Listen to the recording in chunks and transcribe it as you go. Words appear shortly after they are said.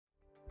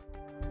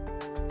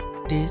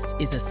This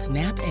is a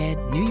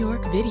SnapEd New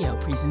York video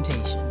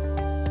presentation.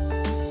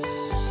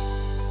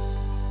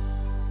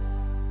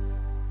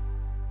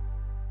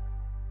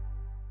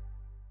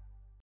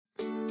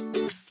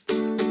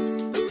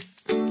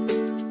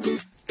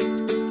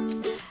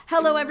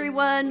 Hello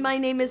everyone, my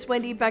name is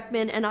Wendy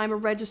Beckman and I'm a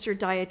registered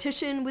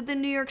dietitian with the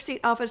New York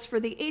State Office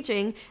for the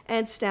Aging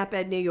and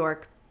SnapEd New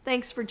York.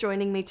 Thanks for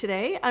joining me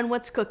today on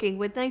What's Cooking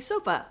with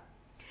NYSOFA.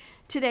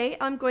 Today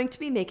I'm going to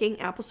be making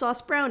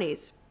applesauce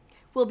brownies.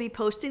 We'll be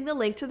posting the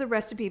link to the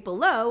recipe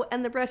below,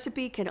 and the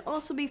recipe can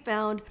also be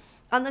found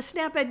on the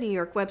SnapEd New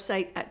York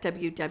website at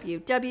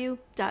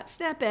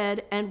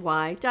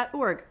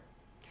www.snapedny.org.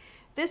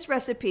 This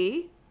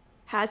recipe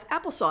has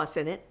applesauce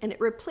in it, and it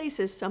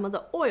replaces some of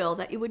the oil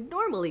that you would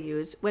normally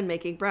use when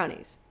making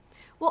brownies.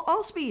 We'll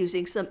also be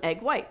using some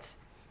egg whites.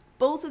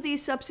 Both of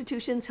these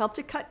substitutions help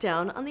to cut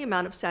down on the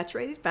amount of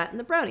saturated fat in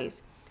the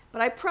brownies,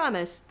 but I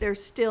promise they're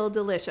still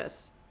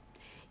delicious.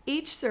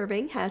 Each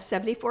serving has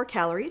 74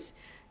 calories,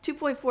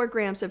 2.4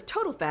 grams of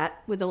total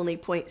fat with only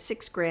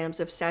 0.6 grams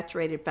of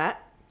saturated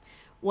fat,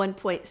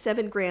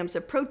 1.7 grams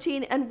of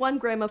protein, and 1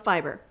 gram of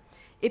fiber.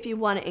 If you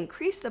want to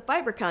increase the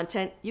fiber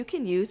content, you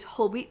can use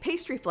whole wheat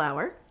pastry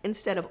flour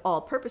instead of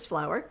all-purpose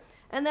flour,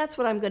 and that's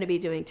what I'm going to be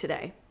doing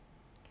today.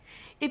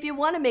 If you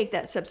want to make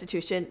that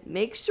substitution,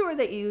 make sure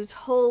that you use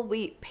whole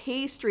wheat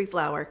pastry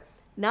flour,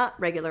 not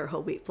regular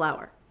whole wheat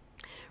flour.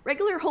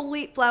 Regular whole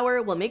wheat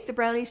flour will make the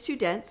brownies too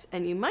dense,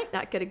 and you might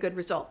not get a good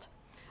result.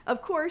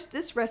 Of course,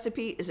 this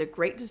recipe is a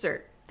great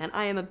dessert, and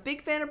I am a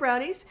big fan of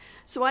brownies,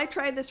 so I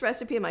tried this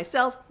recipe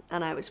myself,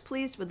 and I was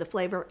pleased with the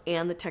flavor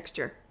and the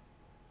texture.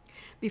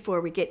 Before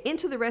we get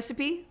into the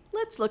recipe,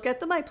 let's look at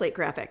the My Plate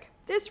graphic.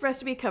 This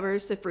recipe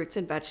covers the fruits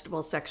and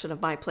vegetables section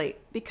of My Plate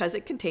because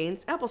it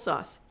contains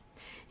applesauce.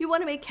 You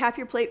want to make half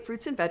your plate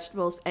fruits and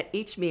vegetables at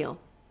each meal.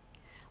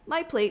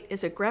 My Plate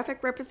is a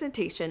graphic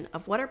representation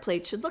of what our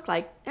plate should look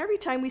like every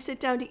time we sit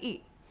down to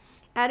eat.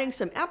 Adding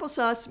some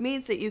applesauce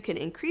means that you can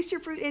increase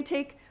your fruit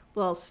intake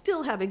while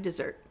still having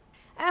dessert.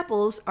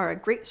 Apples are a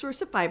great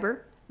source of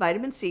fiber,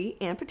 vitamin C,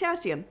 and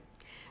potassium.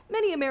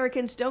 Many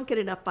Americans don't get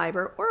enough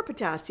fiber or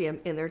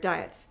potassium in their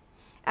diets.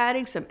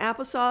 Adding some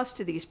applesauce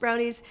to these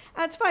brownies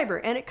adds fiber,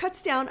 and it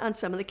cuts down on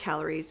some of the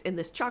calories in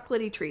this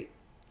chocolatey treat.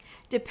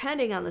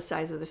 Depending on the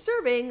size of the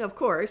serving, of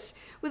course,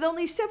 with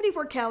only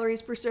 74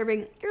 calories per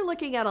serving, you're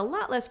looking at a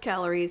lot less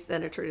calories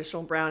than a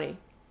traditional brownie.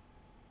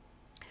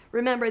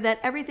 Remember that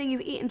everything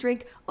you eat and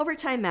drink over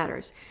time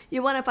matters.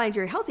 You want to find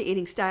your healthy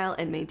eating style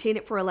and maintain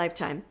it for a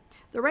lifetime.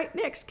 The right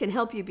mix can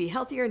help you be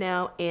healthier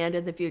now and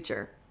in the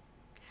future.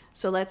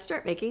 So let's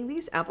start making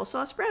these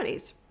applesauce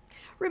brownies.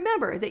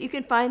 Remember that you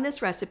can find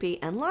this recipe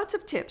and lots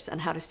of tips on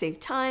how to save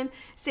time,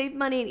 save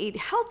money, and eat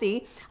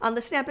healthy on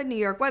the SnapEd New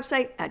York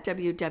website at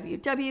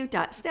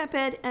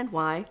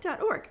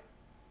www.snapedny.org.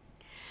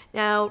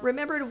 Now,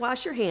 remember to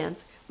wash your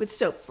hands with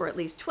soap for at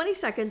least 20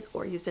 seconds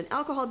or use an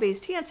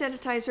alcohol-based hand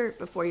sanitizer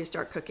before you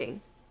start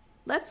cooking.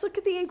 Let's look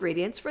at the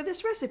ingredients for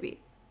this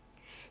recipe.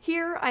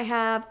 Here I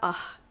have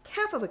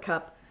half of a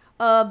cup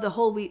of the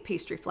whole wheat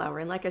pastry flour,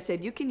 and like I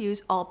said, you can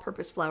use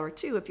all-purpose flour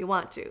too if you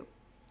want to.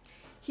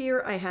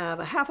 Here I have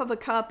a half of a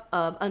cup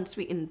of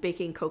unsweetened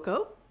baking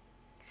cocoa.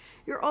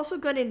 You're also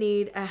going to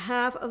need a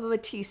half of a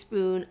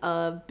teaspoon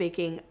of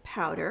baking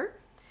powder,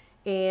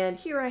 and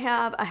here I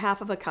have a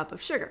half of a cup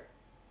of sugar.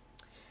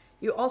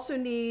 You also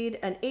need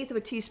an eighth of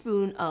a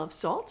teaspoon of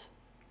salt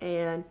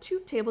and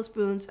 2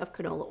 tablespoons of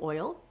canola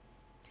oil.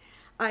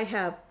 I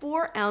have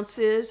 4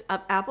 ounces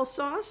of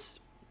applesauce,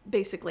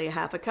 basically a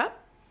half a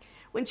cup.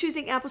 When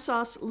choosing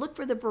applesauce, look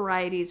for the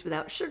varieties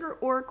without sugar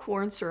or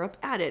corn syrup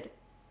added.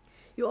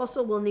 You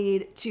also will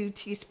need 2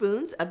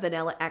 teaspoons of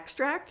vanilla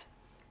extract.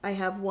 I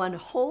have 1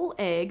 whole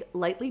egg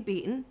lightly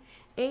beaten,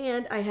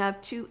 and I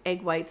have 2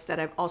 egg whites that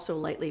I've also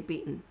lightly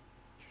beaten.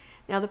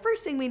 Now the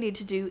first thing we need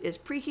to do is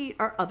preheat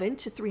our oven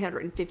to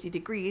 350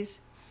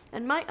 degrees,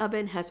 and my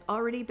oven has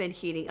already been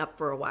heating up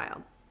for a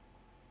while.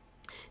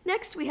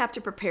 Next, we have to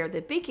prepare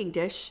the baking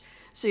dish.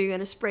 So you're going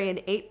to spray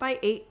an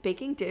 8x8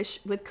 baking dish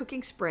with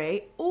cooking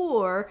spray,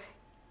 or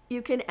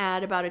you can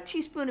add about a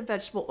teaspoon of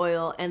vegetable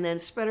oil and then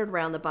spread it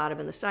around the bottom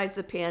and the sides of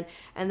the pan,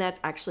 and that's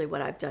actually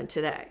what I've done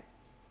today.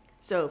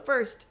 So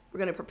first, we're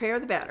going to prepare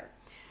the batter.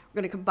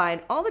 We're going to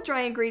combine all the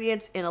dry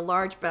ingredients in a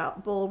large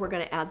bowl. We're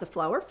going to add the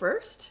flour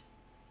first.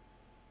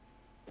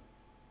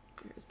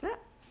 There's that.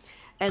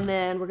 And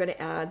then we're going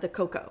to add the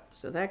cocoa.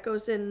 So that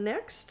goes in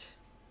next.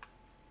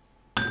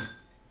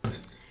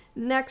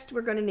 Next,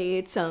 we're going to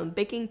need some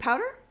baking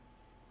powder.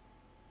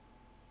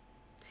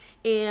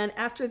 And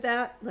after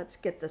that, let's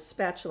get the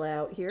spatula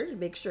out here to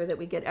make sure that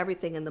we get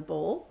everything in the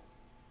bowl.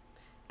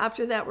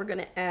 After that, we're going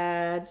to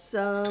add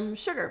some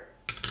sugar.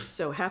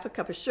 So half a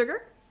cup of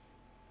sugar.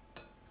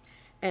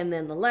 And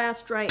then the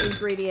last dry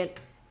ingredient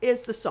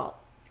is the salt.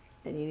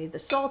 And you need the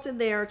salt in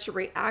there to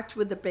react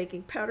with the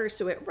baking powder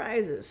so it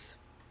rises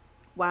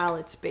while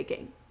it's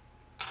baking.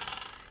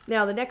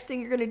 Now the next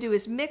thing you're going to do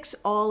is mix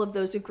all of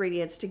those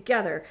ingredients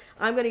together.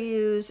 I'm going to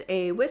use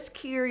a whisk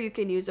here. You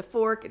can use a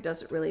fork. It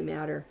doesn't really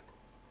matter.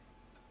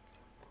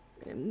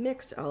 I'm going to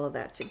mix all of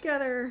that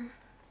together.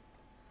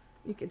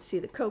 You can see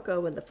the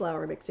cocoa and the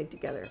flour mixing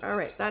together. All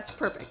right, that's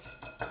perfect.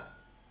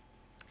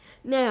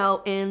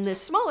 Now, in this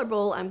smaller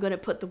bowl, I'm going to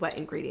put the wet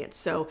ingredients.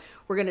 So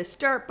we're going to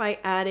start by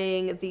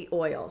adding the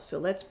oil. So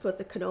let's put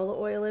the canola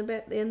oil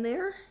in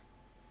there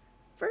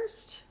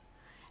first.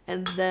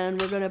 And then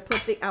we're going to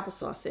put the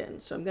applesauce in.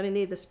 So I'm going to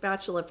need the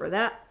spatula for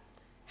that.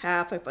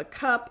 Half of a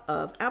cup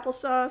of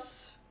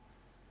applesauce.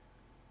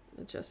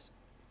 Just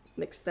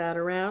mix that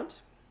around.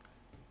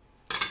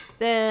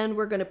 Then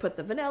we're going to put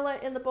the vanilla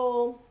in the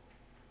bowl.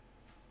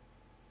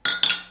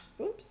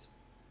 Oops.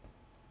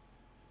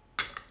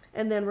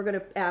 And then we're going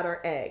to add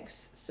our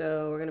eggs.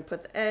 So we're going to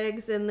put the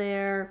eggs in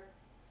there,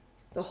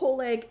 the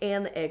whole egg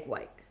and the egg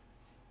white.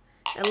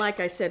 And like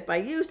I said, by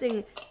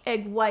using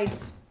egg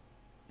whites,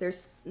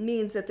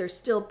 means that there's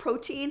still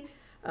protein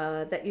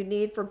that you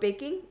need for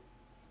baking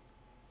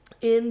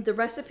in the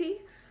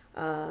recipe,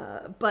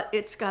 but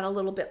it's got a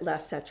little bit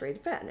less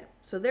saturated fat in it.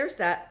 So there's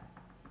that.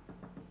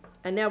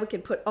 And now we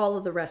can put all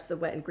of the rest of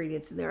the wet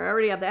ingredients in there. I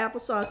already have the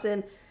applesauce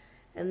in,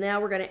 and now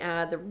we're going to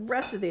add the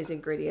rest of these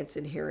ingredients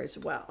in here as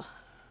well.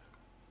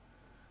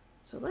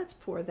 So let's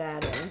pour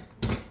that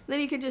in. And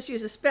then you can just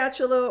use a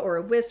spatula or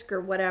a whisk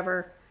or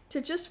whatever to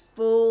just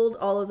fold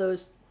all of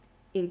those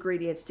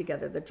ingredients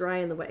together, the dry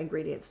and the wet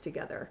ingredients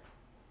together.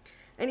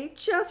 And you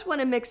just want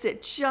to mix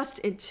it just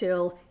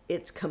until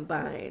it's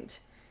combined.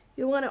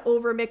 You want to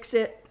overmix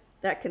it.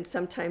 That can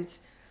sometimes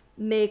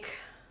make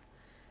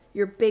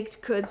your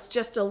baked goods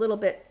just a little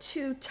bit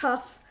too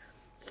tough.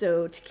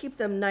 So to keep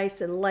them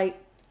nice and light,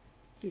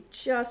 you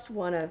just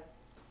want to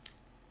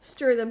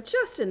stir them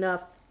just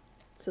enough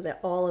so that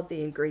all of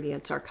the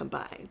ingredients are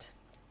combined.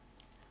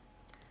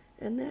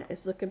 And that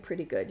is looking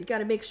pretty good. You got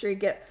to make sure you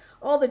get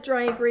all the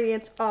dry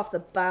ingredients off the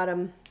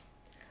bottom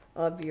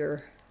of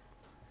your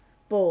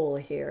bowl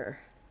here.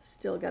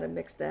 Still got to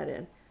mix that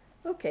in.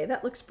 Okay,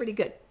 that looks pretty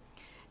good.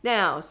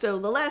 Now, so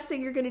the last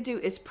thing you're going to do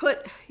is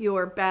put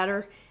your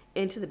batter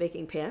into the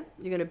baking pan.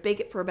 You're going to bake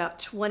it for about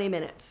 20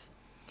 minutes.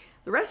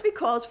 The recipe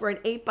calls for an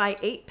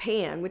 8x8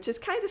 pan, which is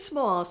kind of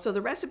small, so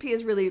the recipe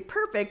is really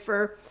perfect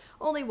for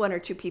only 1 or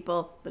 2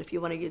 people. But if you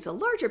want to use a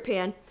larger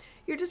pan,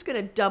 you're just going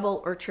to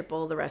double or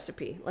triple the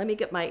recipe. Let me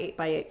get my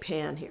 8x8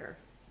 pan here.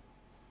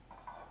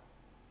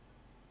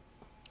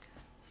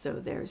 So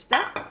there's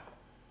that.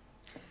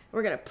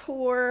 We're going to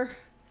pour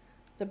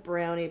the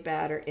brownie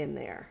batter in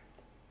there.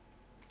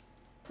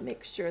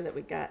 Make sure that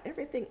we got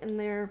everything in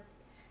there.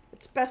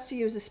 It's best to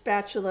use a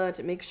spatula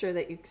to make sure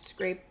that you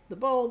scrape the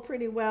bowl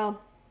pretty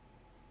well.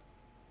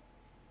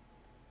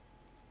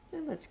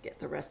 And let's get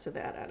the rest of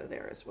that out of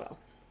there as well.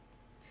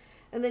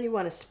 And then you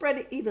want to spread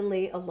it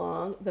evenly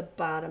along the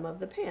bottom of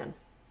the pan.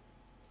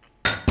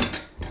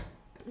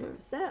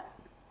 There's that.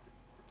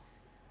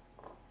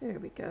 There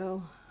we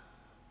go.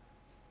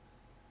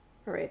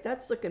 All right,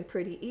 that's looking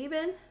pretty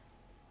even.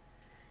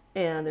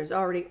 And there's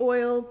already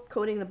oil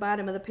coating the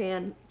bottom of the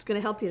pan. It's going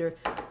to help you to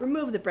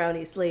remove the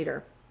brownies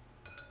later.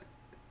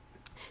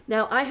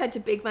 Now, I had to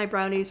bake my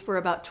brownies for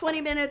about 20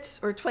 minutes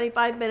or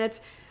 25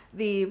 minutes.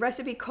 The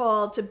recipe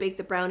called to bake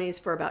the brownies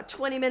for about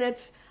 20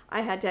 minutes.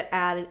 I had to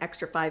add an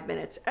extra 5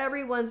 minutes.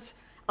 Everyone's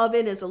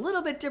oven is a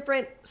little bit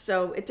different,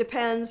 so it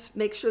depends.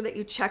 Make sure that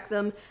you check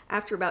them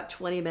after about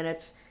 20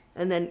 minutes,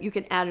 and then you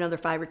can add another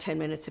 5 or 10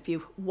 minutes if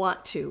you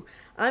want to.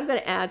 I'm going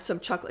to add some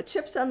chocolate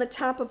chips on the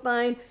top of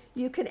mine.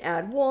 You can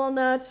add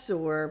walnuts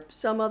or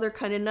some other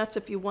kind of nuts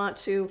if you want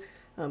to,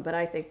 but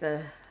I think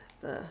the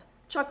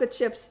chocolate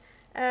chips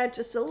add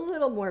just a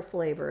little more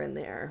flavor in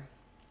there.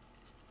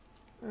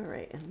 All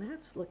right, and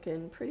that's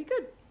looking pretty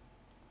good.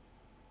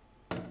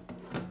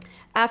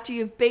 After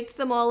you've baked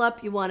them all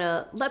up, you want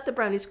to let the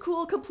brownies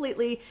cool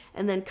completely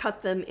and then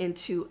cut them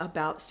into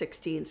about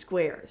 16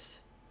 squares.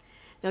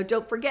 Now,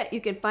 don't forget,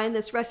 you can find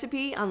this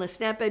recipe on the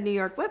SnapEd New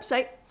York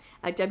website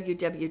at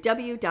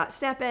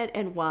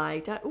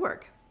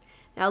www.snapedny.org.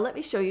 Now, let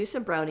me show you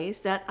some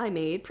brownies that I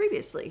made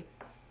previously.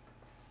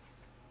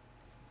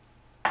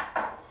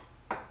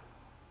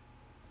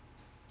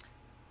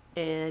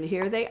 And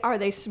here they are.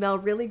 They smell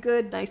really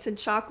good, nice and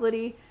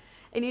chocolatey.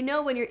 And you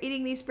know, when you're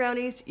eating these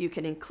brownies, you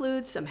can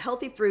include some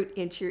healthy fruit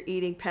into your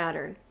eating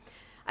pattern.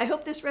 I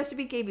hope this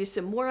recipe gave you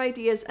some more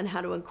ideas on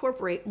how to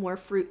incorporate more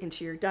fruit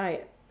into your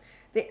diet.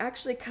 They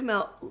actually come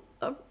out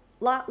a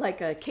lot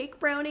like a cake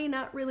brownie,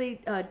 not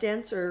really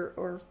dense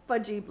or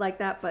fudgy like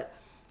that, but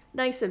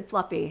nice and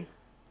fluffy.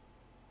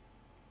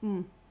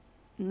 And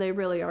they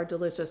really are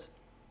delicious.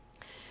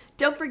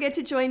 Don't forget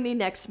to join me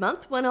next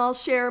month when I'll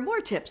share more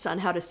tips on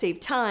how to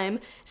save time,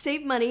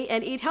 save money,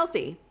 and eat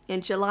healthy.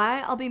 In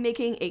July, I'll be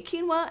making a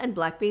quinoa and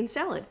black bean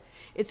salad.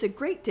 It's a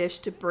great dish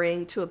to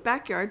bring to a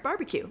backyard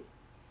barbecue.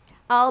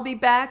 I'll be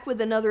back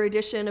with another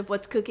edition of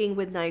What's Cooking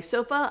with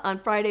NYSOFA on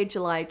Friday,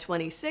 July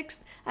 26th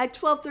at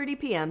 12:30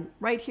 p.m.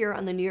 right here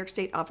on the New York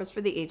State Office for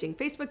the Aging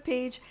Facebook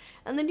page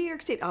and the New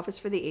York State Office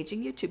for the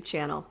Aging YouTube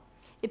channel.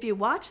 If you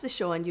watch the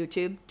show on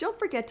YouTube, don't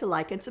forget to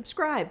like and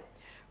subscribe.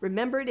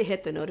 Remember to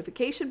hit the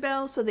notification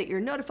bell so that you're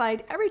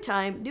notified every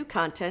time new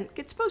content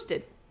gets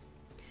posted.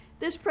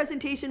 This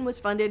presentation was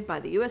funded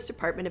by the U.S.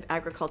 Department of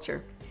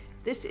Agriculture.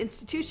 This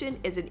institution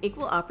is an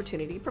equal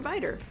opportunity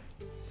provider.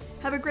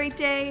 Have a great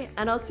day,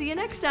 and I'll see you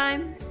next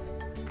time.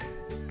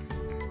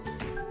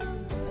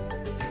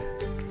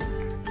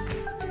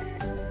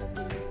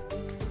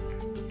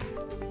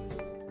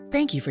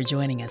 Thank you for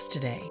joining us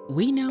today.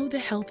 We know the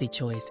healthy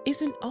choice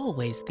isn't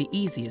always the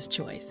easiest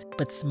choice,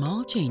 but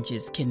small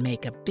changes can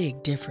make a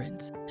big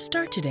difference.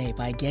 Start today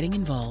by getting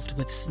involved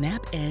with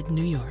SNAP Ed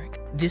New York.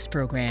 This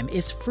program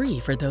is free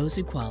for those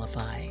who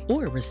qualify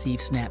or receive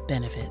SNAP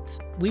benefits.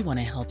 We want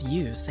to help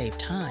you save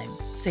time,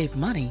 save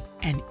money,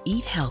 and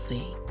eat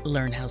healthy.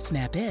 Learn how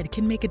SNAP Ed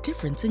can make a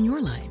difference in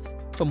your life.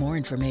 For more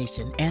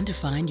information and to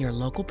find your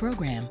local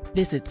program,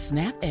 visit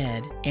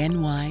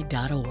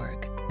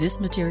snapedny.org. This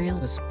material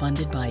was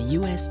funded by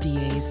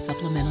USDA's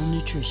Supplemental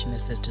Nutrition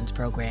Assistance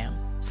Program.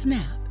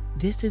 SNAP.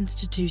 This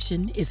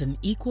institution is an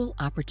equal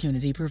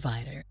opportunity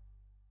provider.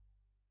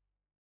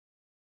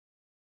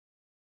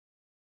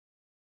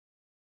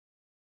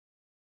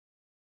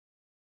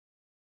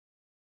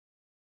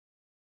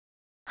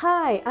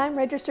 Hi, I'm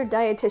registered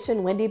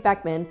dietitian Wendy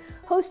Beckman,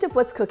 host of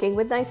What's Cooking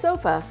with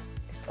NYSOFA.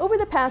 Over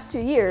the past 2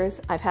 years,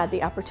 I've had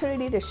the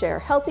opportunity to share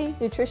healthy,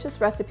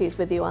 nutritious recipes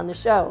with you on the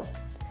show.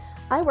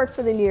 I work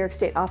for the New York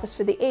State Office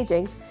for the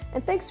Aging,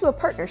 and thanks to a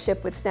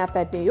partnership with SNAP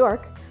Ed New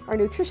York, our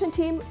nutrition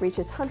team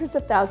reaches hundreds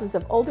of thousands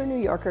of older New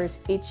Yorkers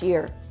each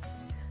year.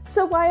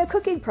 So why a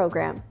cooking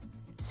program?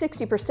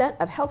 60%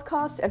 of health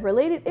costs and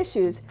related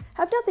issues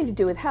have nothing to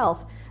do with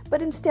health, but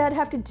instead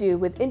have to do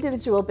with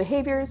individual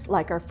behaviors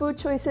like our food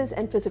choices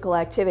and physical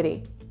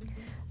activity.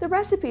 The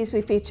recipes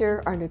we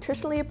feature are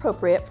nutritionally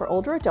appropriate for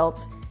older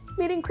adults,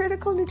 meeting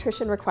critical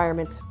nutrition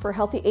requirements for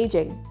healthy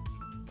aging.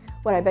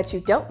 What I bet you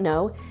don't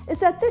know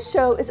is that this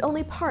show is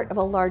only part of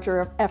a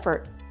larger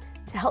effort.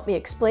 To help me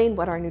explain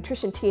what our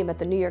nutrition team at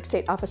the New York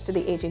State Office for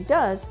the Aging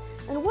does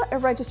and what a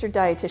registered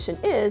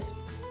dietitian is,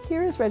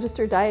 here is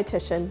registered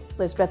dietitian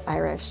Lisbeth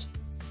Irish.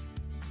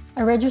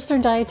 A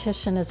registered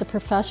dietitian is a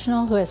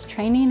professional who has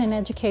training and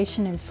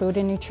education in food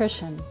and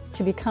nutrition.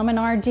 To become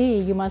an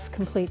RD, you must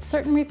complete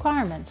certain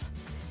requirements,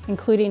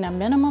 including a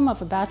minimum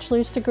of a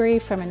bachelor's degree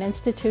from an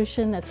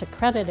institution that's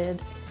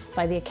accredited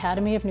by the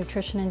Academy of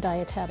Nutrition and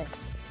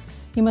Dietetics.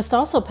 You must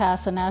also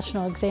pass a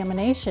national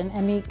examination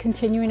and meet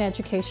continuing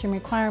education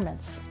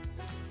requirements.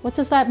 What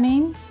does that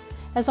mean?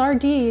 As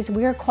RDs,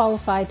 we are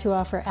qualified to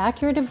offer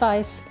accurate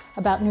advice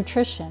about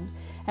nutrition,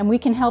 and we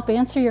can help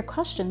answer your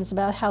questions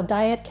about how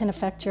diet can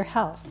affect your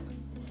health.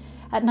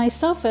 At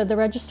NYSOFA, the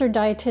registered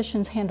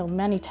dietitians handle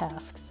many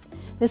tasks.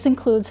 This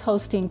includes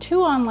hosting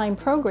 2 online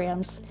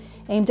programs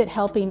aimed at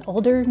helping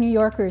older New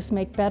Yorkers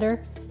make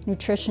better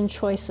nutrition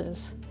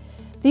choices.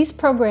 These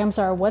programs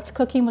are What's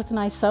Cooking with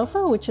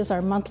NYSOFA, which is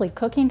our monthly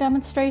cooking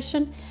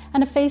demonstration,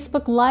 and a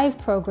Facebook Live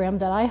program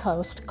that I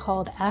host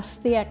called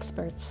Ask the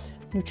Experts,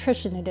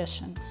 Nutrition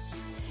Edition.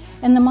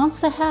 In the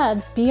months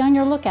ahead, be on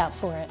your lookout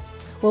for it.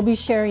 We'll be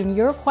sharing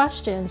your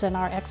questions and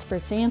our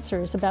experts'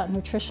 answers about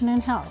nutrition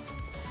and health.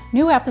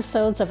 New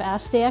episodes of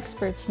Ask the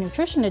Experts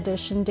Nutrition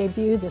Edition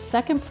debut the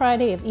second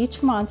Friday of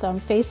each month on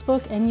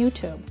Facebook and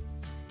YouTube.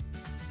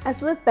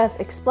 As Lisbeth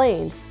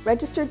explained,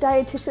 registered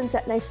dietitians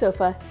at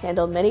NYSOFA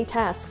handle many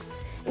tasks,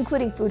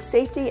 including food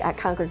safety at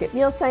congregate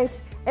meal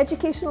sites,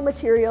 educational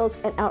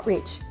materials, and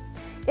outreach.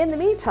 In the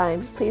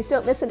meantime, please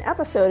don't miss an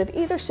episode of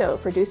either show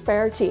produced by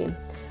our team,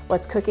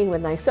 What's Cooking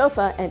with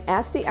NYSOFA and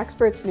Ask the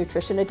Experts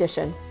Nutrition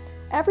Edition.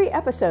 Every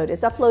episode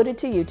is uploaded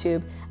to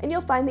YouTube, and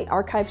you'll find the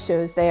archive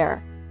shows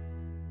there.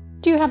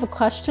 Do you have a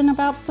question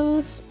about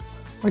foods?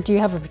 Or do you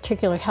have a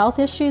particular health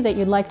issue that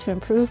you'd like to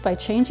improve by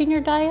changing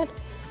your diet?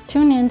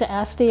 Tune in to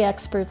Ask the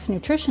Experts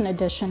Nutrition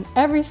Edition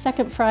every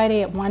second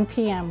Friday at 1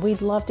 p.m.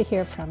 We'd love to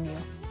hear from you.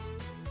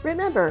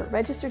 Remember,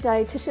 registered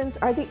dietitians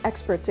are the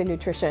experts in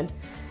nutrition.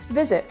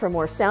 Visit for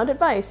more sound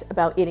advice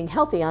about eating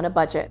healthy on a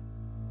budget.